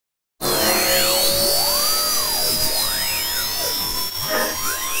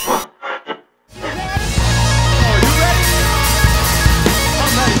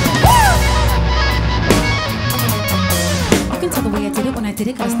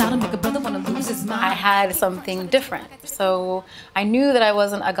Now to make a brother wanna lose his mind. I had something different. So I knew that I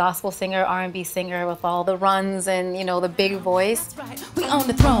wasn't a gospel singer, R&B singer with all the runs and, you know, the big voice. We own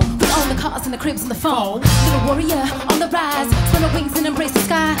the throne, we own the cars and the cribs and the phone. Little warrior on the rise, spread our wings and embrace the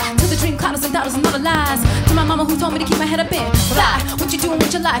sky. To the dream clouds and doubters and all the lies. To my mama who told me to keep my head up in. Fly, what you doing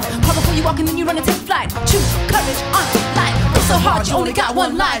with your life? Call before you walk and then you run and take flight. Choose courage, honor, life. It's so hard, you only got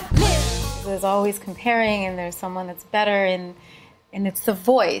one life. Live. There's always comparing and there's someone that's better and it's the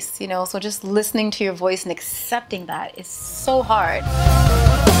voice, you know, so just listening to your voice and accepting that is so hard.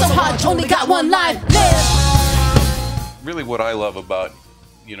 It's so hard, you only got one life. Live. Really what I love about,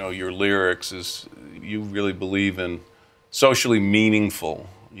 you know, your lyrics is you really believe in socially meaningful,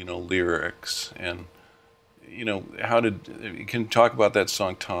 you know, lyrics. And, you know, you can talk about that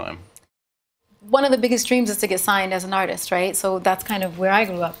song Time. One of the biggest dreams is to get signed as an artist, right? So that's kind of where I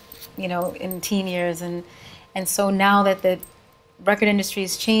grew up, you know, in teen years. And so now that the record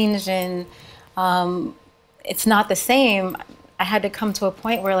industry's changed and it's not the same, I had to come to a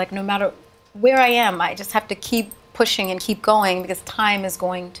point where, like, no matter where I am, I just have to keep pushing and keep going because time is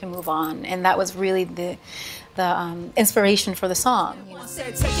going to move on. And that was really the inspiration for the song. You know?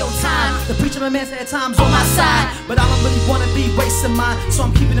 Take your time. The preacher man said time's on my side, but I don't really want to be wasting mine, so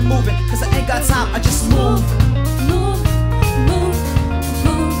I'm keeping it moving, cause I ain't got time, I just move. Move, move,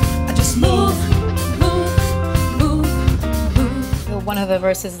 move. I just move, move, move, move. One of the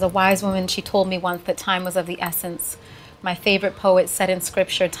verses is a wise woman, she told me once that time was of the essence. My favorite poet said in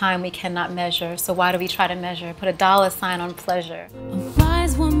scripture, time we cannot measure, so why do we try to measure? Put a dollar sign on pleasure. A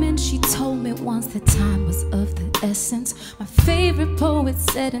wise woman, she told me once that time was of the essence. My favorite poet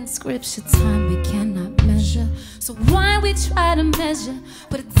said in scripture, time we cannot measure. So why we try to measure?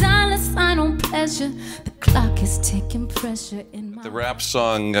 Put a dollar sign on pleasure. The clock is taking pressure in my... The rap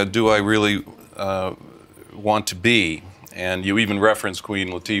song, Do I Really Want to Be? And you even reference Queen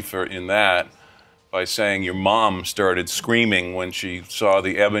Latifah in that by saying your mom started screaming when she saw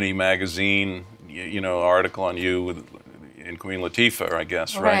the Ebony magazine, you know, article on you in Queen Latifah, I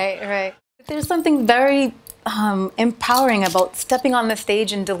guess, right? Right, right. There's something very empowering about stepping on the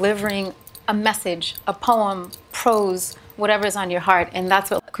stage and delivering a message, a poem, prose, whatever's on your heart. And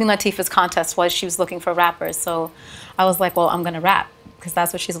that's what Queen Latifah's contest was. She was looking for rappers. So I was like, well, I'm going to rap because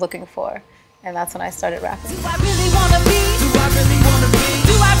that's what she's looking for. And that's when I started rapping. Do I really want to be? Do I really want to be?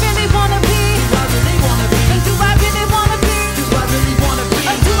 Do I really want to be? Do I really want to be? Do I really want to be? Do I really want to be?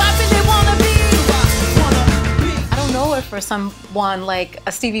 Do I really want to be? Do I want to be? I don't know if for someone like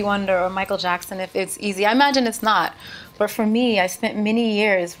a Stevie Wonder or Michael Jackson, if it's easy. I imagine it's not. But for me, I spent many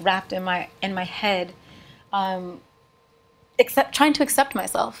years wrapped in my head, trying to accept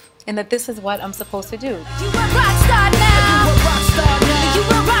myself and that this is what I'm supposed to do. You a rock star now. You a rock star now. You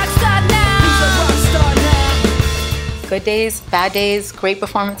a rock star now. He's a rock star now. Good days, bad days, great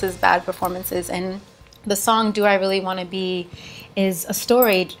performances, bad performances. And the song, Do I Really Want to Be, is a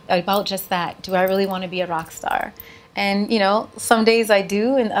story about just that. Do I really want to be a rock star? And, you know, some days I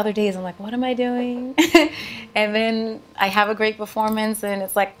do, and other days I'm like, what am I doing? And then I have a great performance, and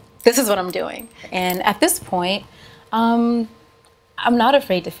it's like, this is what I'm doing. And at this point, I'm not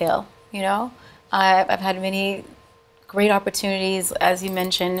afraid to fail, you know? I've had many great opportunities, as you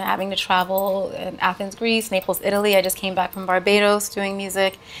mentioned, having to travel in Athens, Greece, Naples, Italy. I just came back from Barbados doing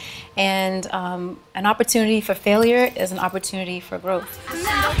music. And an opportunity for failure is an opportunity for growth. I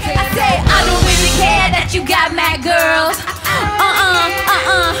say, I don't really care that you got mad girls.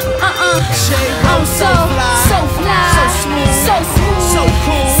 Shea Rose, So fly, so smooth, so smooth, so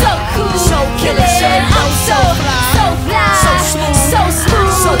cool, so cool, so killer. Shea I'm Rose, so fly, so smooth, so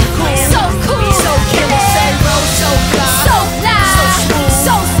smooth, so cool, so cool, so killer. Shea Rose, so fly, so fly, so smooth,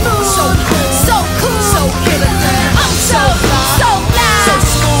 so smooth, so cool, so cool, so killer. I'm so fly, so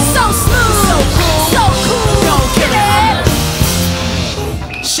smooth, so smooth, so cool, so cool, don't kill killer.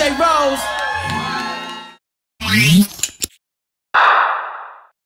 it. Shea Rose.